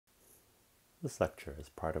This lecture is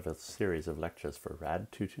part of a series of lectures for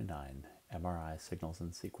Rad229 MRI Signals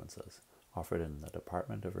and Sequences offered in the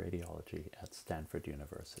Department of Radiology at Stanford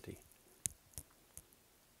University.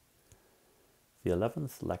 The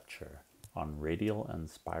 11th lecture on radial and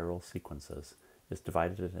spiral sequences is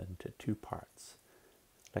divided into two parts.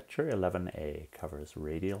 Lecture-11A covers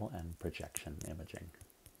radial and projection imaging.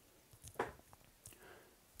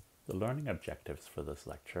 The learning objectives for this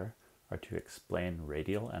lecture are to explain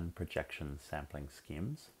radial and projection sampling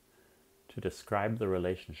schemes, to describe the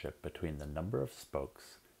relationship between the number of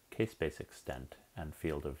spokes, K-space extent, and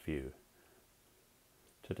field of view,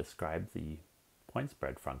 to describe the point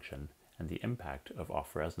spread function and the impact of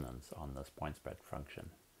off-resonance on this point spread function,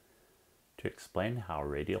 to explain how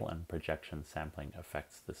radial and projection sampling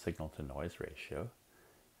affects the signal-to-noise ratio,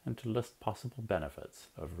 and to list possible benefits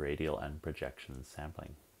of radial and projection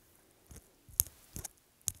sampling.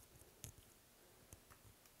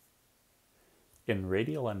 In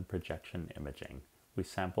radial and projection imaging, we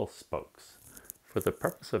sample spokes. For the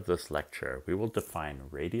purpose of this lecture, we will define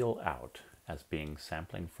radial out as being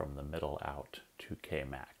sampling from the middle out to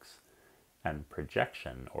K-max, and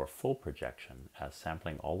projection or full projection as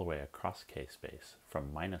sampling all the way across K-space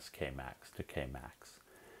from minus K-max to K-max.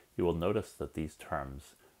 You will notice that these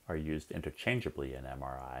terms are used interchangeably in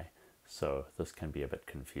MRI, so this can be a bit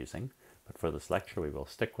confusing, but for this lecture we will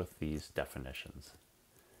stick with these definitions.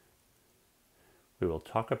 We will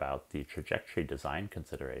talk about the trajectory design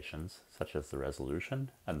considerations, such as the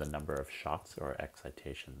resolution and the number of shots or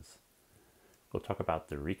excitations. We'll talk about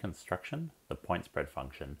the reconstruction, the point spread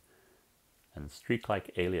function, and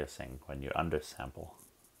streak-like aliasing when you undersample.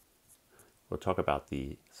 We'll talk about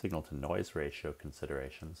the signal-to-noise ratio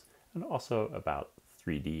considerations and also about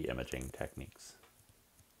 3D imaging techniques.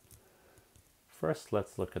 First,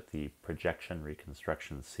 let's look at the projection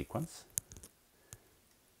reconstruction sequence.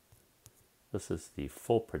 This is the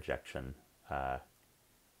full projection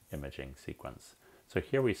imaging sequence. So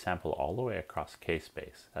here we sample all the way across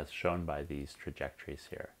K-space, as shown by these trajectories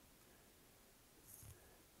here.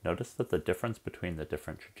 Notice that the difference between the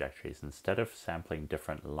different trajectories, instead of sampling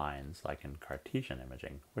different lines like in Cartesian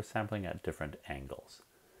imaging, we're sampling at different angles.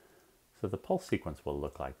 So the pulse sequence will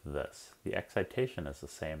look like this. The excitation is the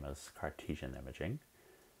same as Cartesian imaging,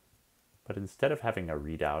 but instead of having a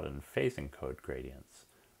readout and phase encode gradients,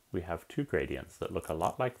 we have two gradients that look a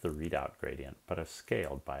lot like the readout gradient, but are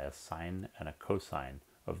scaled by a sine and a cosine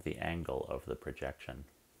of the angle of the projection.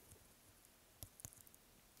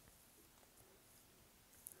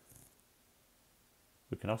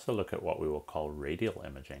 We can also look at what we will call radial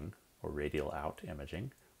imaging, or radial out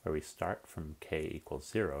imaging, where we start from k equals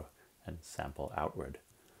 0 and sample outward.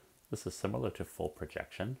 This is similar to full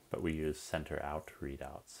projection, but we use center out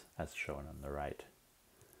readouts, as shown on the right.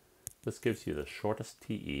 This gives you the shortest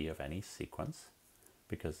TE of any sequence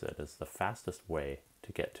because it is the fastest way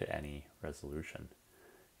to get to any resolution.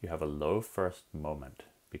 You have a low first moment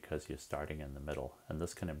because you're starting in the middle, and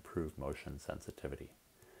this can improve motion sensitivity.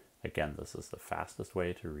 Again, this is the fastest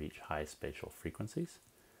way to reach high spatial frequencies.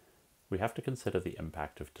 We have to consider the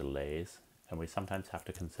impact of delays, and we sometimes have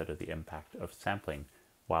to consider the impact of sampling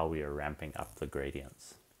while we are ramping up the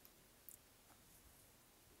gradients.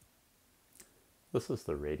 This is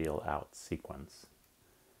the radial out sequence.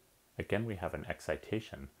 Again, we have an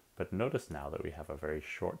excitation, but notice now that we have a very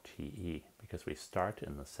short TE because we start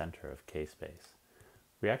in the center of K-space.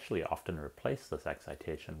 We actually often replace this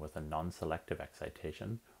excitation with a non-selective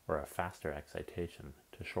excitation or a faster excitation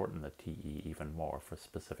to shorten the TE even more for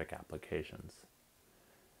specific applications.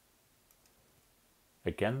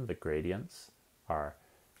 Again, the gradients are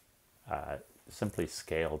simply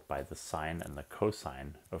scaled by the sine and the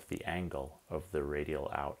cosine of the angle of the radial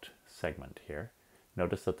out segment here.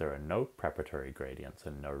 Notice that there are no preparatory gradients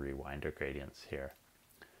and no rewinder gradients here.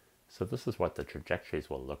 So this is what the trajectories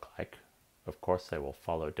will look like. Of course, they will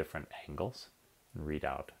follow different angles and read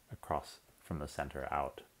out across from the center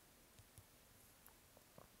out.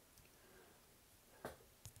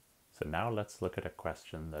 So now let's look at a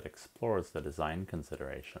question that explores the design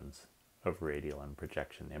considerations of radial and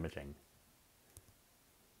projection imaging.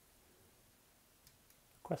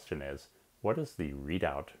 The question is, what is the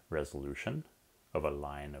readout resolution of a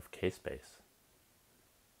line of K-space?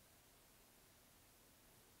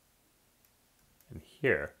 And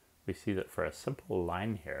here we see that for a simple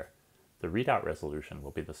line here, the readout resolution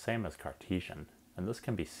will be the same as Cartesian, and this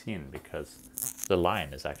can be seen because the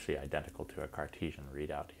line is actually identical to a Cartesian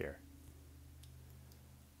readout here.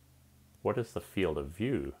 What is the field of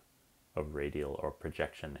view of radial or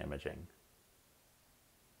projection imaging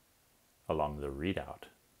along the readout?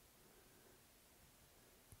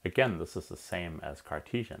 Again, this is the same as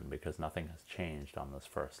Cartesian because nothing has changed on this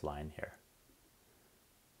first line here.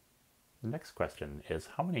 The next question is,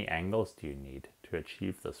 how many angles do you need to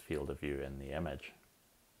achieve this field of view in the image?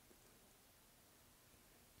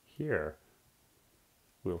 Here,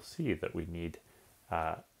 we'll see that we need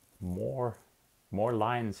more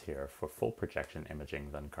lines here for full projection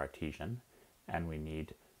imaging than Cartesian, and we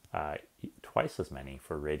need twice as many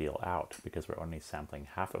for radial out because we're only sampling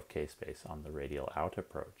half of K-space on the radial out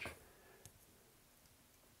approach.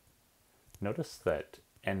 Notice that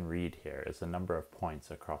n read here is the number of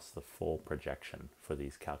points across the full projection for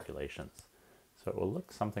these calculations. So it will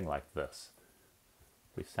look something like this.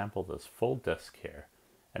 We sample this full disk here,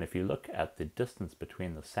 and if you look at the distance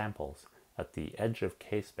between the samples at the edge of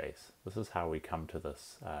K-space, this is how we come to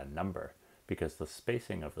this number, because the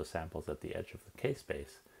spacing of the samples at the edge of the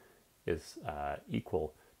K-space is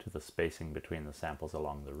equal to the spacing between the samples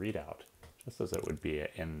along the readout, just as it would be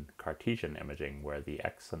in Cartesian imaging where the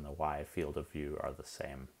X and the Y field of view are the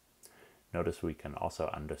same. Notice we can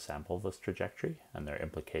also undersample this trajectory, and there are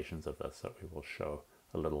implications of this that we will show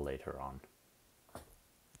a little later on.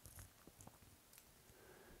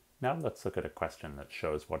 Now let's look at a question that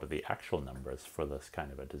shows what are the actual numbers for this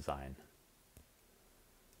kind of a design.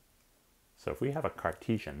 So if we have a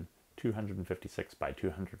Cartesian 256 by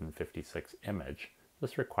 256 image,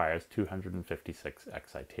 this requires 256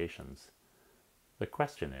 excitations. The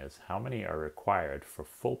question is, how many are required for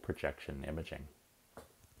full projection imaging?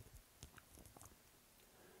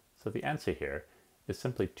 So the answer here is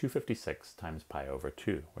simply 256 times pi over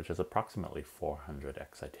 2, which is approximately 400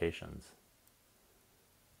 excitations.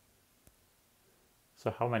 So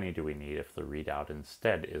how many do we need if the readout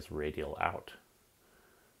instead is radial out?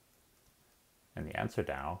 And the answer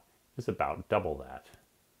now is about double that.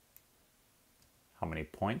 How many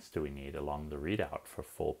points do we need along the readout for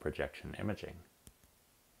full projection imaging?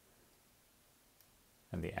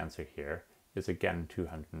 And the answer here is again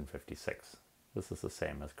 256. This is the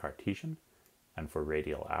same as Cartesian, and for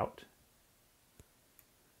radial out,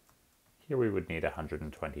 here we would need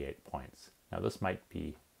 128 points. Now this might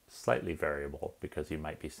be slightly variable because you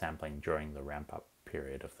might be sampling during the ramp-up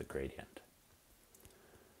period of the gradient.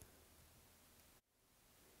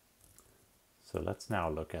 So let's now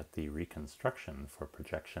look at the reconstruction for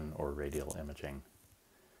projection or radial imaging.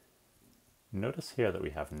 Notice here that we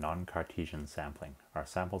have non-Cartesian sampling. Our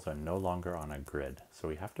samples are no longer on a grid, so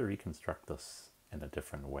we have to reconstruct this in a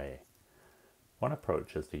different way. One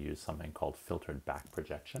approach is to use something called filtered back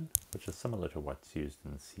projection, which is similar to what's used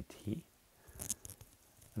in CT.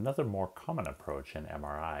 Another more common approach in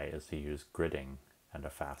MRI is to use gridding and a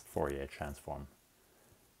fast Fourier transform.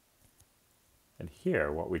 And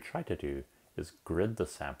here what we try to do is grid the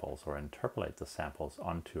samples or interpolate the samples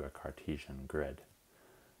onto a Cartesian grid.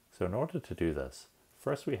 So in order to do this,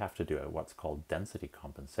 first we have to do what's called density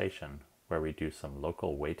compensation, where we do some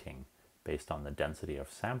local weighting based on the density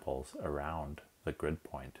of samples around the grid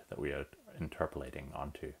point that we are interpolating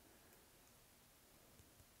onto.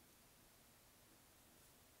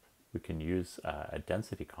 We can use a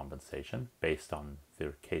density compensation based on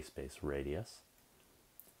the K-space radius,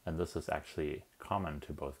 and this is actually common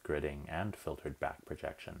to both gridding and filtered back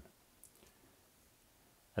projection.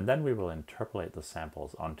 And then we will interpolate the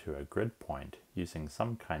samples onto a grid point using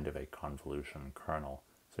some kind of a convolution kernel.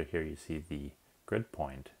 So here you see the grid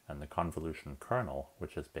point and the convolution kernel,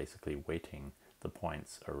 which is basically weighting the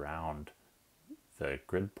points around the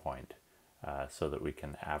grid point so that we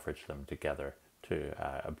can average them together to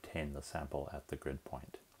obtain the sample at the grid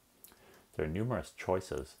point. There are numerous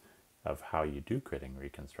choices of how you do gridding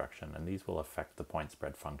reconstruction, and these will affect the point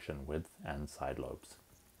spread function width and side lobes.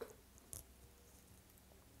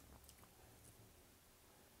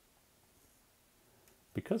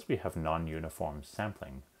 Because we have non-uniform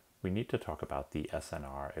sampling, we need to talk about the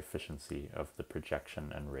SNR efficiency of the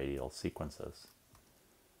projection and radial sequences.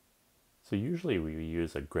 So usually we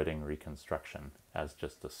use a gridding reconstruction as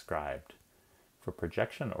just described. For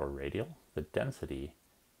projection or radial, the density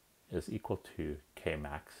is equal to K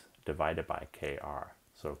max divided by Kr.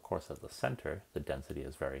 So of course at the center the density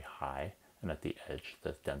is very high, and at the edge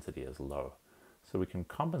the density is low. So we can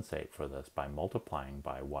compensate for this by multiplying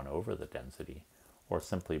by 1 over the density, or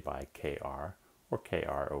simply by Kr, or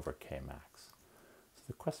Kr over K max. So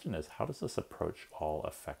the question is, how does this approach all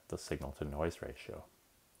affect the signal to noise ratio?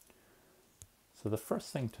 So the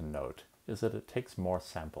first thing to note is that it takes more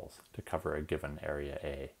samples to cover a given area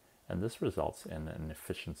A, and this results in an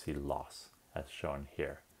efficiency loss, as shown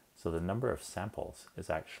here. So the number of samples is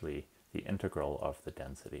actually the integral of the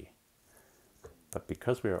density. But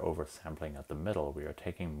because we are oversampling at the middle, we are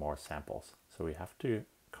taking more samples. So we have to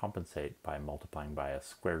compensate by multiplying by a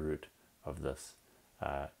square root of this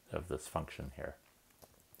function here.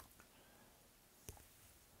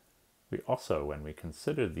 We also, when we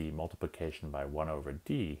consider the multiplication by 1 over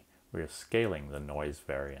d, we are scaling the noise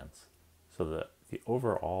variance. So that the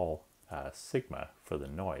overall sigma for the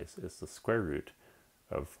noise is the square root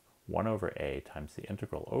of 1 over a times the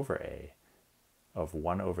integral over a of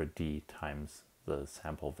 1 over d times the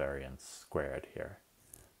sample variance squared here.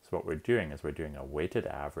 So what we're doing is we're doing a weighted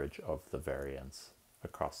average of the variance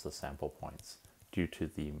across the sample points due to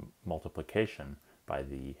the multiplication by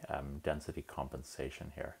the density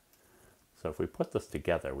compensation here. So if we put this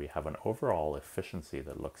together, we have an overall efficiency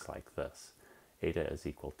that looks like this. Eta is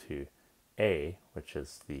equal to A, which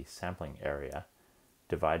is the sampling area,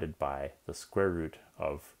 divided by the square root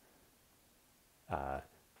of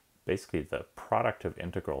basically the product of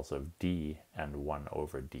integrals of d and 1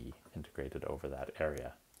 over d integrated over that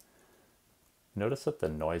area. Notice that the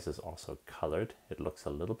noise is also colored. It looks a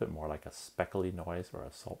little bit more like a speckly noise or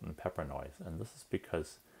a salt and pepper noise, and this is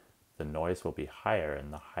because the noise will be higher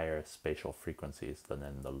in the higher spatial frequencies than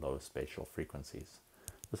in the low spatial frequencies.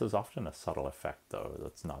 This is often a subtle effect, though,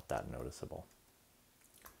 that's not that noticeable.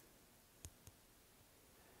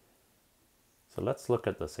 So let's look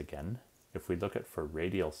at this again. If we look at for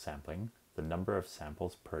radial sampling, the number of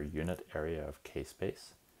samples per unit area of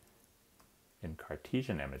k-space. In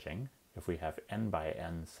Cartesian imaging, if we have n by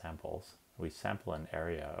n samples, we sample an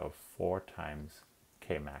area of 4 times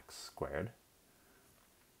k max squared.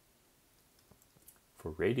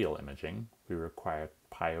 For radial imaging, we require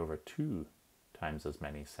pi over 2 times as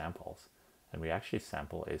many samples, and we actually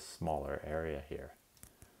sample a smaller area here.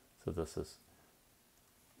 So this is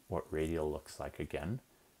what radial looks like again.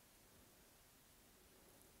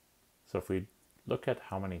 So if we look at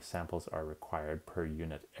how many samples are required per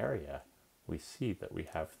unit area, we see that we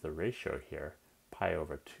have the ratio here, pi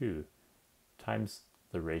over 2, times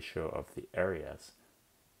the ratio of the areas.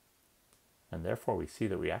 And therefore we see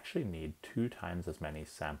that we actually need 2 times as many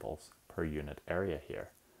samples per unit area here.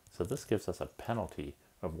 So this gives us a penalty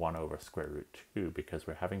of 1 over square root 2 because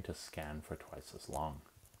we're having to scan for twice as long.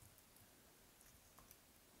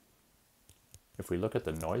 If we look at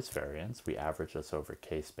the noise variance, we average this over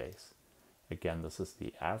k-space. Again, this is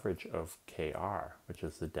the average of kr, which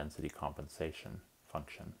is the density compensation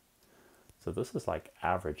function. So this is like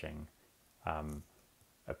averaging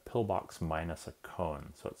a pillbox minus a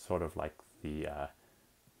cone. So it's sort of like the,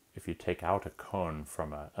 if you take out a cone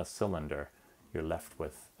from a cylinder, you're left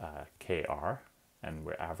with kr, and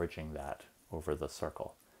we're averaging that over the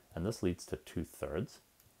circle. And this leads to 2/3,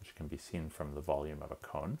 which can be seen from the volume of a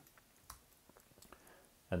cone.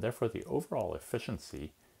 And therefore the overall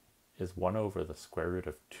efficiency is 1 over the square root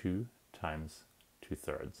of 2 times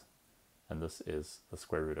 2/3. And this is the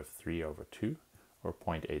square root of 3 over 2, or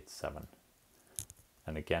 0.87.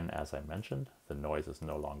 And again, as I mentioned, the noise is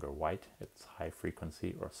no longer white, it's high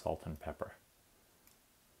frequency or salt and pepper.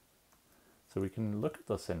 So we can look at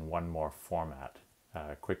this in one more format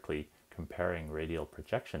quickly, comparing radial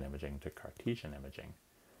projection imaging to Cartesian imaging.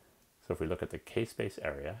 So if we look at the k-space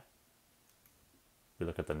area, we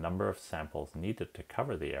look at the number of samples needed to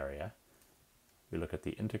cover the area, we look at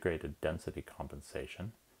the integrated density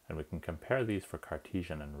compensation, and we can compare these for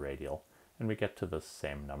Cartesian and radial, and we get to the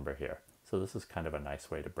same number here. So this is kind of a nice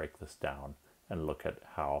way to break this down and look at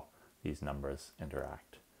how these numbers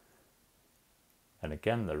interact. And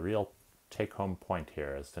again, the real take-home point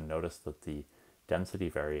here is to notice that the density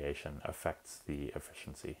variation affects the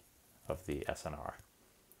efficiency of the SNR.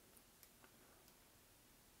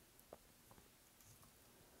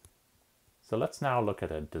 So let's now look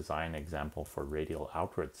at a design example for radial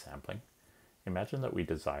outward sampling. Imagine that we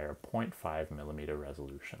desire 0.5 millimeter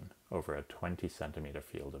resolution over a 20 centimeter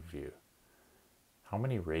field of view. How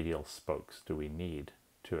many radial spokes do we need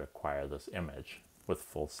to acquire this image with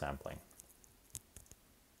full sampling?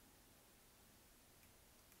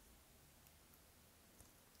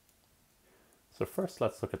 So first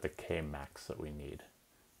let's look at the K max that we need.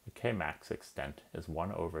 The K max extent is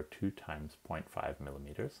 1 over 2 times 0.5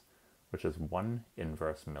 millimeters, which is 1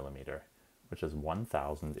 inverse millimeter, which is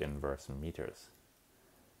 1,000 inverse meters.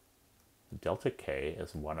 Delta K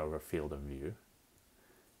is 1 over field of view,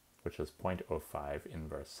 which is 0.05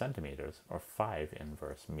 inverse centimeters, or 5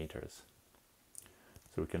 inverse meters.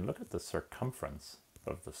 So we can look at the circumference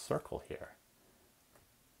of the circle here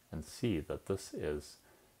and see that this is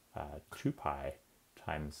 2 pi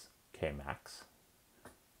times K max,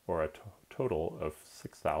 or a total of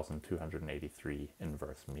 6,283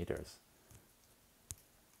 inverse meters.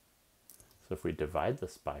 So if we divide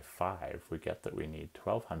this by 5, we get that we need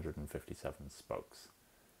 1,257 spokes.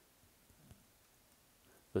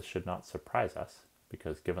 this should not surprise us,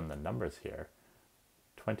 because given the numbers here,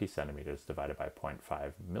 20 centimeters divided by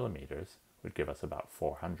 0.5 millimeters would give us about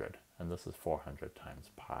 400, and this is 400 times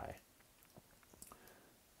pi.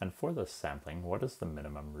 And for this sampling, what is the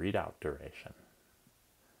minimum readout duration?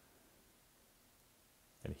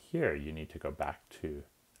 And here you need to go back to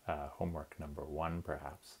homework number 1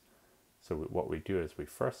 perhaps. So what we do is we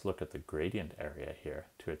first look at the gradient area here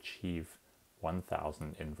to achieve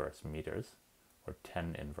 1000 inverse meters, or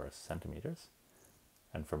 10 inverse centimeters.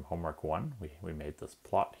 And from homework 1, we made this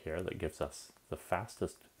plot here that gives us the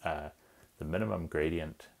fastest, the minimum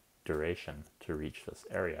gradient duration to reach this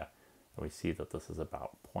area. And we see that this is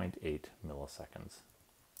about 0.8 milliseconds.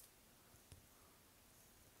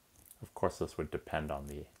 Of course, this would depend on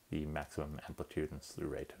the maximum amplitude and slew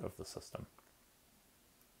rate of the system.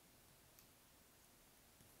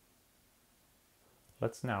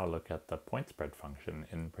 Let's now look at the point spread function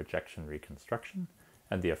in projection reconstruction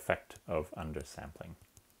and the effect of undersampling.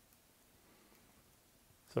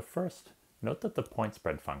 So first, note that the point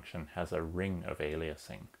spread function has a ring of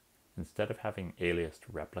aliasing. Instead of having aliased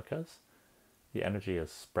replicas, the energy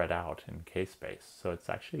is spread out in k-space, so it's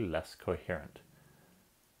actually less coherent.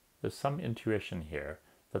 There's some intuition here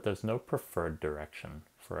that there's no preferred direction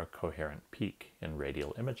for a coherent peak in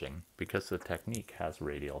radial imaging because the technique has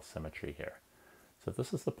radial symmetry here. So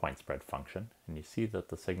this is the point spread function, and you see that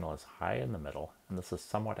the signal is high in the middle, and this is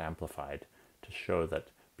somewhat amplified to show that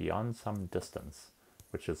beyond some distance,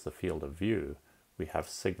 which is the field of view, we have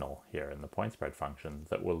signal here in the point spread function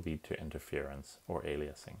that will lead to interference or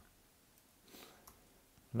aliasing.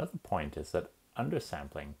 Another point is that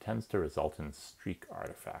undersampling tends to result in streak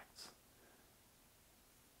artifacts.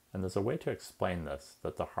 And there's a way to explain this,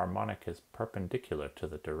 that the harmonic is perpendicular to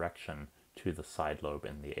the direction to the side lobe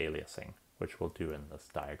in the aliasing, which we'll do in this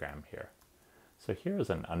diagram here. So here is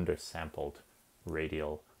an undersampled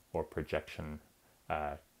radial or projection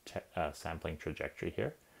sampling trajectory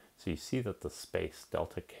here. So you see that the space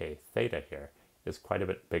delta k theta here is quite a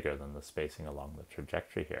bit bigger than the spacing along the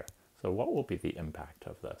trajectory here. So what will be the impact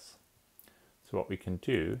of this? So what we can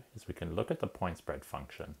do is we can look at the point spread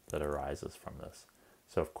function that arises from this.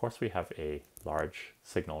 So of course we have a large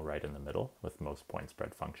signal right in the middle with most point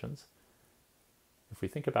spread functions. If we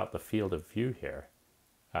think about the field of view here,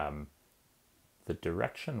 the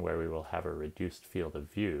direction where we will have a reduced field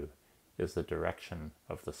of view is the direction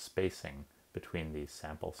of the spacing between these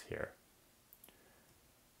samples here.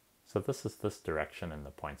 So this is this direction in the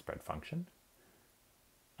point spread function.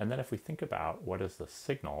 And then if we think about what is the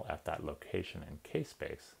signal at that location in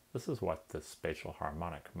k-space, this is what the spatial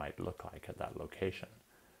harmonic might look like at that location.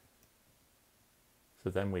 So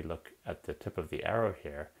then we look at the tip of the arrow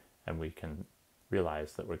here, and we can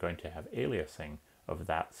realize that we're going to have aliasing of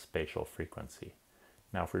that spatial frequency.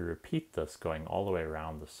 Now if we repeat this going all the way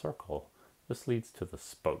around the circle, this leads to the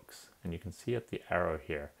spokes. And you can see at the arrow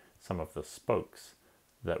here some of the spokes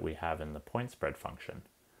that we have in the point spread function.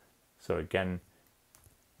 So again,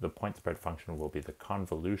 the point spread function will be the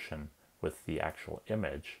convolution with the actual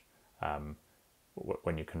image.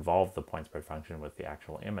 When you convolve the point spread function with the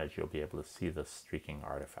actual image, you'll be able to see the streaking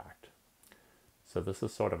artifact. So this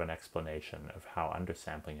is sort of an explanation of how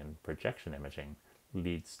undersampling in projection imaging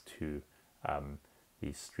leads to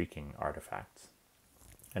these streaking artifacts.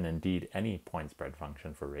 And indeed, any point spread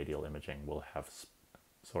function for radial imaging will have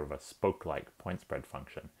sort of a spoke-like point spread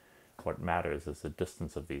function. What matters is the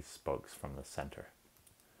distance of these spokes from the center.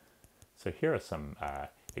 So here are some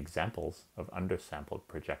examples of undersampled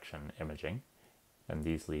projection imaging, and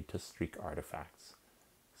these lead to streak artifacts.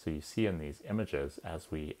 So you see in these images,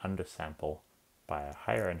 as we undersample by a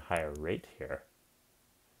higher and higher rate here,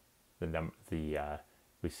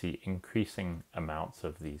 we see increasing amounts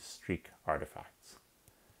of these streak artifacts.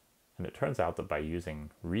 And it turns out that by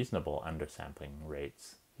using reasonable undersampling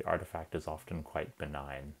rates, the artifact is often quite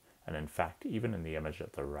benign. And in fact, even in the image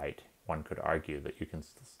at the right, one could argue that you can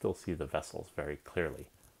still see the vessels very clearly,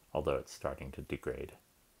 although it's starting to degrade.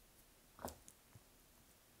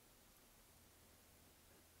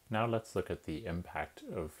 Now let's look at the impact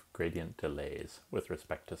of gradient delays with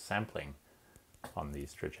respect to sampling on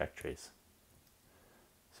these trajectories.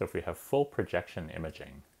 So if we have full projection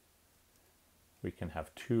imaging, we can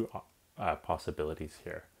have two possibilities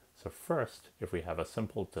here. So first, if we have a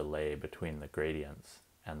simple delay between the gradients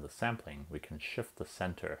and the sampling, we can shift the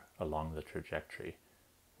center along the trajectory,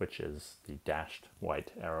 which is the dashed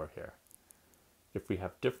white arrow here. If we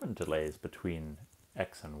have different delays between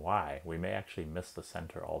x and y, we may actually miss the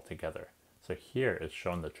center altogether. So here is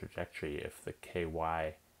shown the trajectory if the ky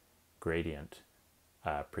gradient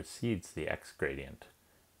precedes the x gradient.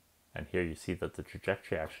 And here you see that the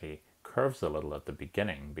trajectory actually curves a little at the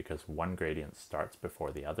beginning because one gradient starts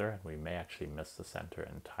before the other, and we may actually miss the center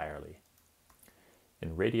entirely.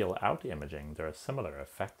 In radial out imaging, there are similar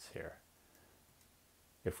effects here.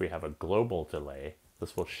 If we have a global delay,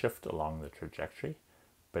 this will shift along the trajectory,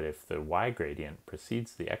 but if the y gradient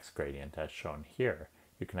precedes the x gradient as shown here,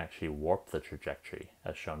 you can actually warp the trajectory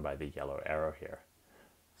as shown by the yellow arrow here.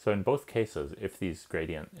 So in both cases, if these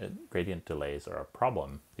gradient delays are a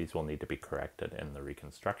problem, these will need to be corrected in the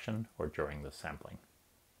reconstruction or during the sampling.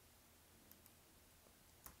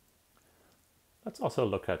 Let's also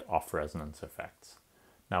look at off-resonance effects.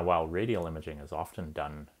 Now, while radial imaging is often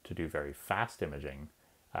done to do very fast imaging,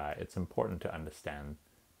 it's important to understand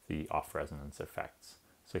the off-resonance effects.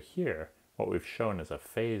 So here, what we've shown is a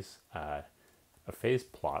phase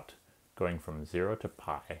plot going from 0 to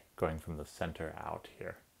pi, going from the center out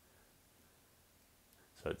here.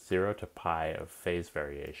 So it's 0 to pi of phase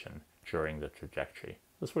variation during the trajectory.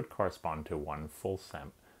 This would correspond to one full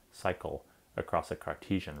cycle across a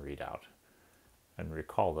Cartesian readout. And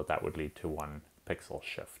recall that that would lead to one pixel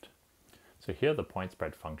shift. So here the point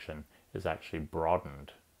spread function is actually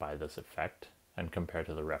broadened by this effect, and compared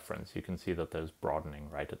to the reference, you can see that there's broadening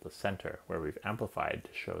right at the center, where we've amplified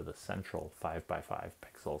to show the central 5 by 5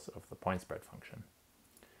 pixels of the point spread function.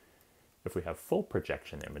 If we have full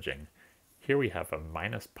projection imaging, here we have a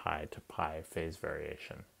minus pi to pi phase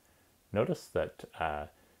variation. Notice that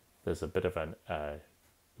there's a bit of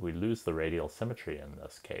we lose the radial symmetry in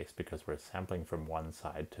this case because we're sampling from one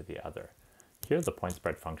side to the other. Here the point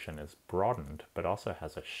spread function is broadened, but also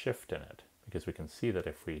has a shift in it, because we can see that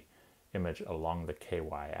if we image along the ky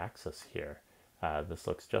axis here, this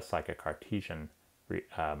looks just like a Cartesian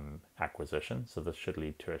acquisition, so this should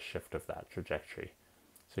lead to a shift of that trajectory.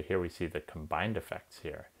 So here we see the combined effects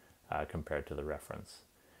here compared to the reference.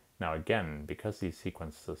 Now again, because these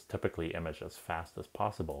sequences typically image as fast as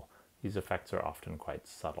possible, these effects are often quite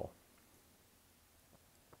subtle.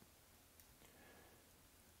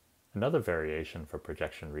 Another variation for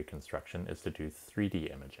projection reconstruction is to do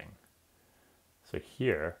 3D imaging. So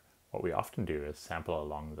here, what we often do is sample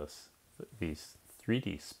along these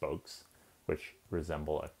 3D spokes, which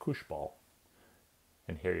resemble a koosh ball.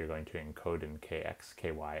 And here you're going to encode in kx, ky,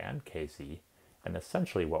 and kz, and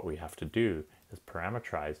essentially what we have to do is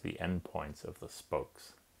parameterize the endpoints of the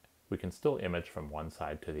spokes. We can still image from one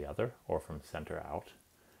side to the other, or from center out.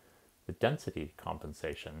 The density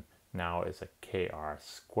compensation now is a kr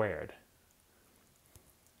squared.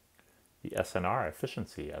 The SNR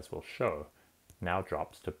efficiency, as we'll show, now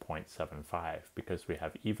drops to 0.75 because we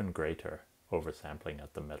have even greater oversampling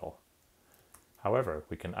at the middle. However,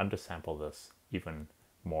 we can undersample this even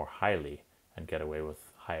more highly and get away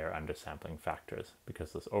with higher undersampling factors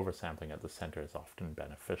because this oversampling at the center is often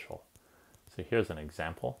beneficial. So here's an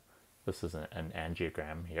example. This is an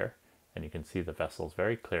angiogram here, and you can see the vessels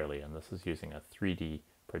very clearly, and this is using a 3D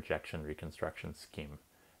projection reconstruction scheme.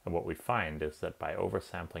 And what we find is that by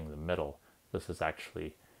oversampling the middle, this is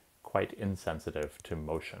actually quite insensitive to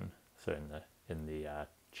motion. So in the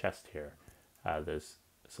chest here, there's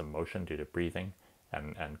some motion due to breathing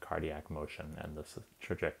and cardiac motion, and this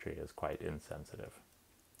trajectory is quite insensitive.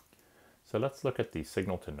 So let's look at the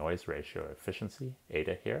signal to noise ratio efficiency,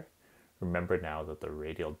 eta here. Remember now that the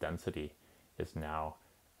radial density is now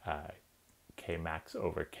k max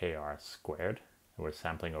over kr squared, and we're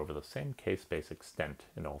sampling over the same k-space extent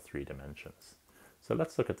in all three dimensions. So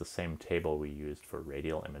let's look at the same table we used for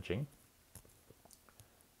radial imaging.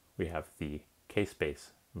 We have the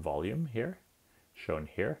k-space volume here, shown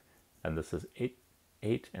here, and this is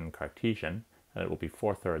 8 in Cartesian, and it will be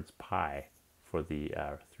 4/3 pi for the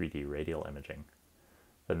 3D radial imaging.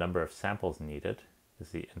 The number of samples needed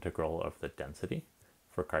is the integral of the density.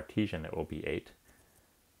 For Cartesian, it will be 8.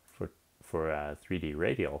 For 3D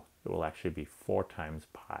radial, it will actually be 4 times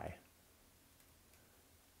pi.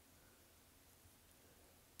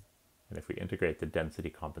 And if we integrate the density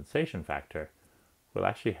compensation factor, we'll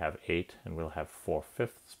actually have 8, and we'll have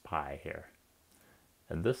 4/5 pi here.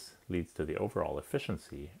 And this leads to the overall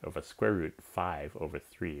efficiency of a square root 5 over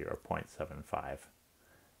 3, or 0.75.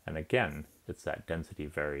 And again, it's that density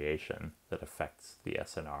variation that affects the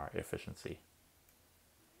SNR efficiency.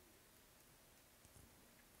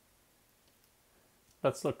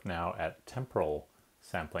 Let's look now at temporal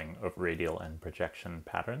sampling of radial and projection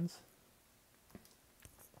patterns.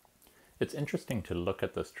 It's interesting to look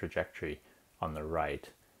at this trajectory on the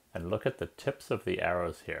right and look at the tips of the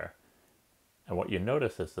arrows here. And what you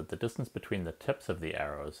notice is that the distance between the tips of the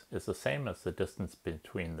arrows is the same as the distance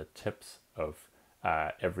between the tips of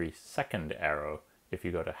every second arrow if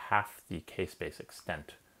you go to half the k-space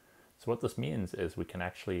extent. So what this means is we can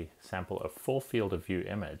actually sample a full field of view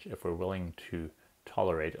image if we're willing to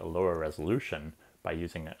tolerate a lower resolution by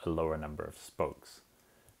using a lower number of spokes.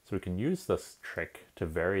 So we can use this trick to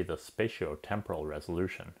vary the spatiotemporal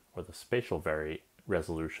resolution, or the spatial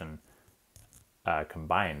resolution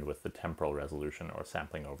combined with the temporal resolution or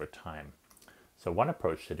sampling over time. So one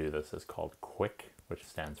approach to do this is called QUIC, which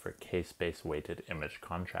stands for K-space weighted image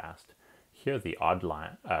contrast. Here the odd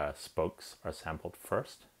spokes are sampled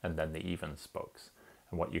first, and then the even spokes.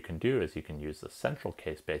 And what you can do is you can use the central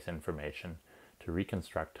K-space information to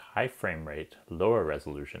reconstruct high frame rate, lower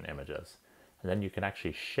resolution images. And then you can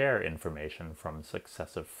actually share information from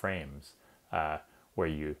successive frames where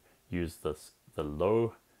you use the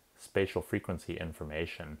low spatial frequency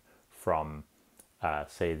information from,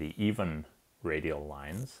 say, the even radial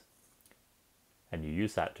lines, and you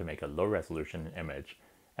use that to make a low resolution image,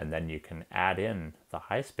 and then you can add in the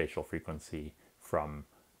high spatial frequency from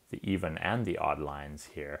the even and the odd lines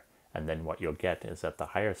here, and then what you'll get is at the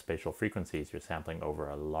higher spatial frequencies you're sampling over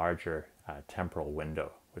a larger temporal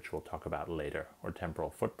window, which we'll talk about later, or temporal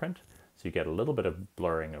footprint. So you get a little bit of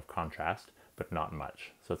blurring of contrast, but not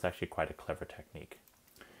much. So it's actually quite a clever technique.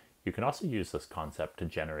 You can also use this concept to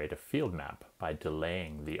generate a field map by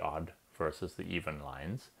delaying the odd versus the even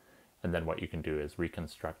lines. And then what you can do is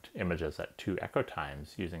reconstruct images at 2 echo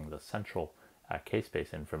times using the central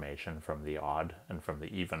K-space information from the odd and from the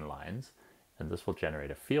even lines. And this will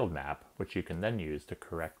generate a field map, which you can then use to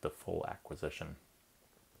correct the full acquisition.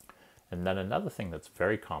 And then another thing that's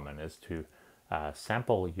very common is to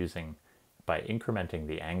sample by incrementing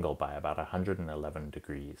the angle by about 111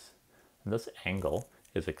 degrees. And this angle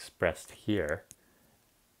is expressed here.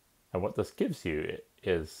 And what this gives you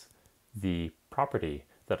is the property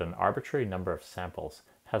that an arbitrary number of samples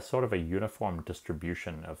has sort of a uniform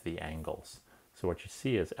distribution of the angles. So what you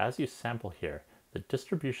see is as you sample here, the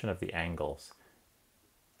distribution of the angles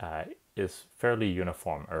is fairly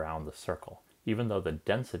uniform around the circle, even though the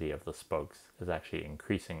density of the spokes is actually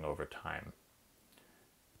increasing over time.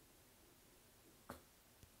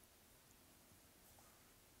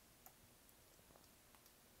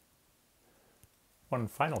 One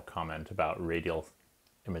final comment about radial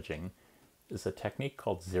imaging is a technique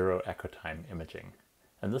called zero echo time imaging.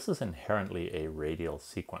 And this is inherently a radial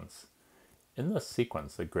sequence. In this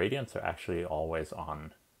sequence, the gradients are actually always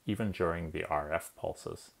on, even during the RF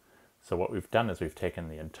pulses. So what we've done is we've taken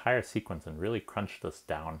the entire sequence and really crunched this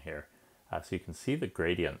down here. So you can see the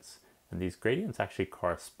gradients, and these gradients actually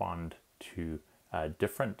correspond to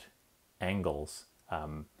different angles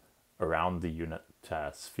around the unit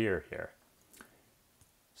sphere here.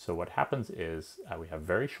 So what happens is we have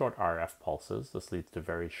very short RF pulses. This leads to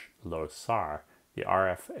very low SAR. The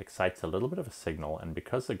RF excites a little bit of a signal, and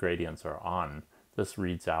because the gradients are on, this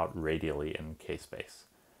reads out radially in K-space.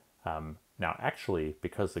 Now actually,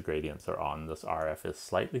 because the gradients are on, this RF is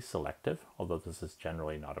slightly selective, although this is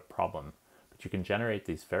generally not a problem. But you can generate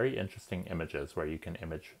these very interesting images where you can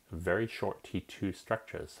image very short T2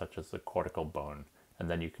 structures, such as the cortical bone, and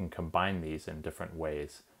then you can combine these in different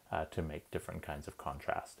ways to make different kinds of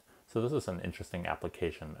contrast. So this is an interesting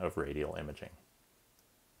application of radial imaging.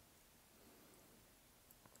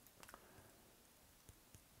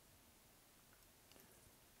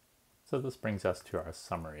 So this brings us to our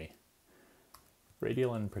summary.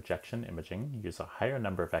 Radial and projection imaging use a higher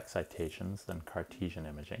number of excitations than Cartesian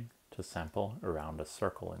imaging to sample around a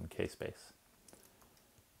circle in K-space.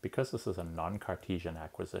 Because this is a non-Cartesian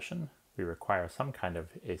acquisition, we require some kind of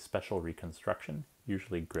a special reconstruction,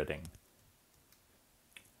 usually gridding.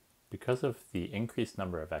 Because of the increased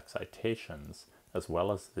number of excitations, as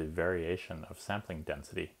well as the variation of sampling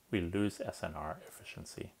density, we lose SNR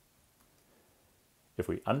efficiency. If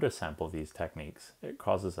we undersample these techniques, it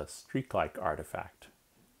causes a streak-like artifact,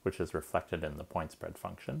 which is reflected in the point spread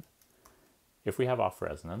function. If we have off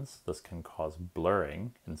resonance, this can cause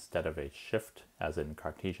blurring instead of a shift as in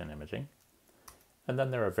Cartesian imaging. And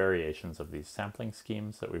then there are variations of these sampling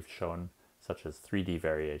schemes that we've shown, such as 3D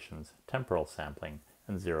variations, temporal sampling,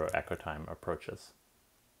 and zero echo time approaches.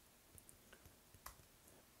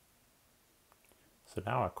 So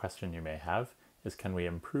now a question you may have is, can we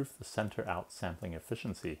improve the center-out sampling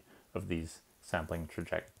efficiency of these sampling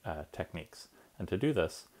techniques? And to do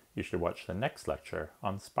this, you should watch the next lecture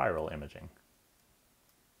on spiral imaging.